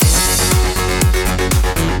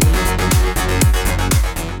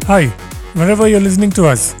Hi, wherever you're listening to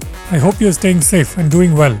us, I hope you're staying safe and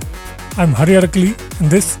doing well. I'm Hari Arakali,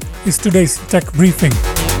 and this is today's Tech Briefing.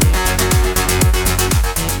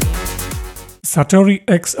 Satori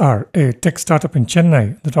XR, a tech startup in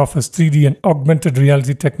Chennai that offers 3D and augmented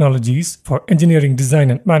reality technologies for engineering,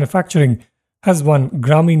 design, and manufacturing, has won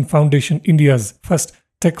Grameen Foundation India's first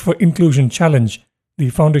Tech for Inclusion Challenge, the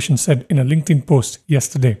foundation said in a LinkedIn post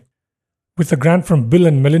yesterday. With a grant from Bill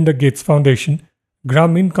and Melinda Gates Foundation,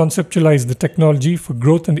 Grameen conceptualized the Technology for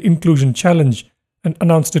Growth and Inclusion Challenge and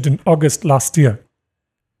announced it in August last year.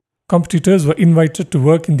 Competitors were invited to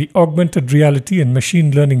work in the augmented reality and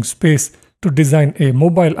machine learning space to design a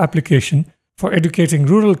mobile application for educating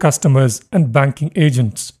rural customers and banking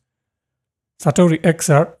agents. Satori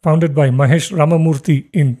XR, founded by Mahesh Ramamurthy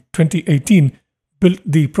in 2018, built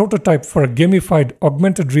the prototype for a gamified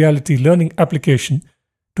augmented reality learning application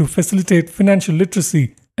to facilitate financial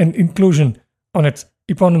literacy and inclusion on its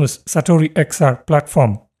eponymous Satori XR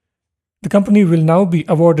platform. The company will now be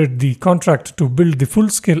awarded the contract to build the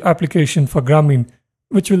full-scale application for Grameen,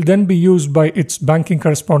 which will then be used by its banking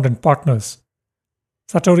correspondent partners.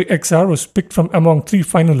 Satori XR was picked from among 3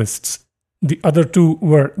 finalists. The other 2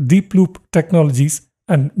 were Deeploop Technologies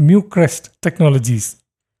and MuCrest Technologies.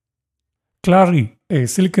 Clari, a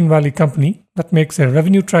Silicon Valley company that makes a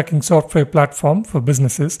revenue tracking software platform for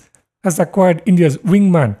businesses, has acquired India's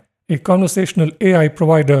Wingman, a conversational AI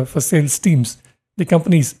provider for sales teams, the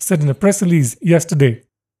companies said in a press release yesterday.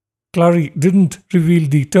 Clari didn't reveal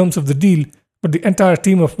the terms of the deal, but the entire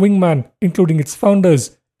team of Wingman, including its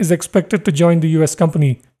founders, is expected to join the US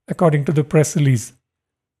company, according to the press release.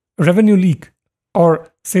 Revenue leak, or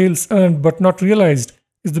sales earned but not realized,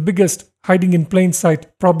 is the biggest hiding in plain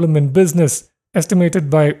sight problem in business, estimated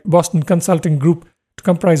by Boston Consulting Group to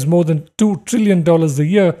comprise more than $2 trillion a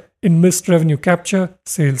year in missed revenue capture,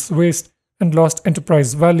 sales waste, and lost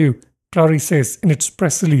enterprise value, Clari says in its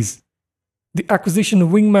press release. The acquisition of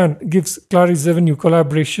Wingman gives Clari's revenue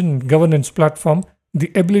collaboration and governance platform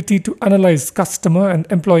the ability to analyze customer and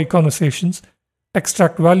employee conversations,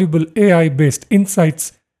 extract valuable AI-based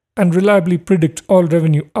insights, and reliably predict all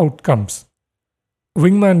revenue outcomes.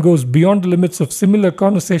 Wingman goes beyond the limits of similar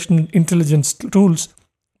conversational intelligence tools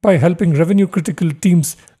by helping revenue-critical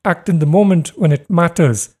teams act in the moment when it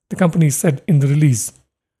matters, the company said in the release.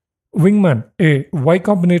 Wingman, a Y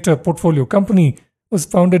Combinator portfolio company, was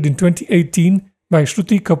founded in 2018 by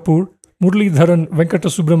Shruti Kapoor, Muralidharan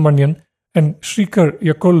Venkatasubramanian, and Shrikar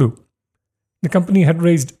Yakolu. The company had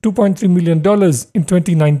raised $2.3 million in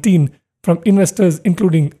 2019 from investors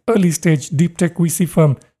including early-stage deep tech VC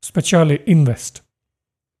firm Speciale Invest.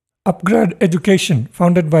 Upgrad Education,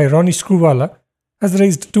 founded by Ronnie Screwvala, has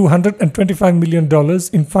raised $225 million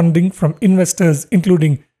in funding from investors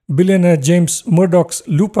including billionaire James Murdoch's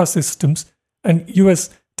Lupa Systems and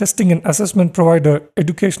US testing and assessment provider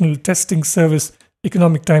Educational Testing Service,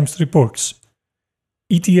 Economic Times reports.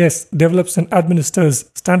 ETS develops and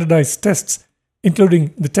administers standardized tests,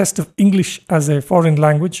 including the test of English as a foreign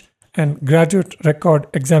language and graduate record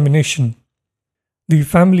examination. The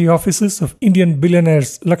family offices of Indian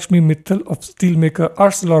billionaires Lakshmi Mittal of steelmaker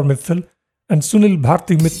ArcelorMittal and Sunil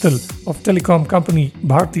Bharti Mittal of telecom company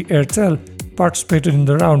Bharti Airtel participated in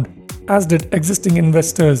the round, as did existing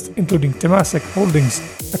investors including Temasek Holdings,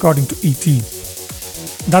 according to ET.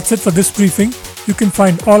 That's it for this briefing. You can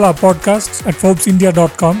find all our podcasts at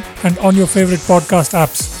ForbesIndia.com and on your favorite podcast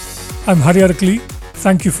apps. I'm Hari Arakali.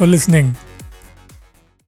 Thank you for listening.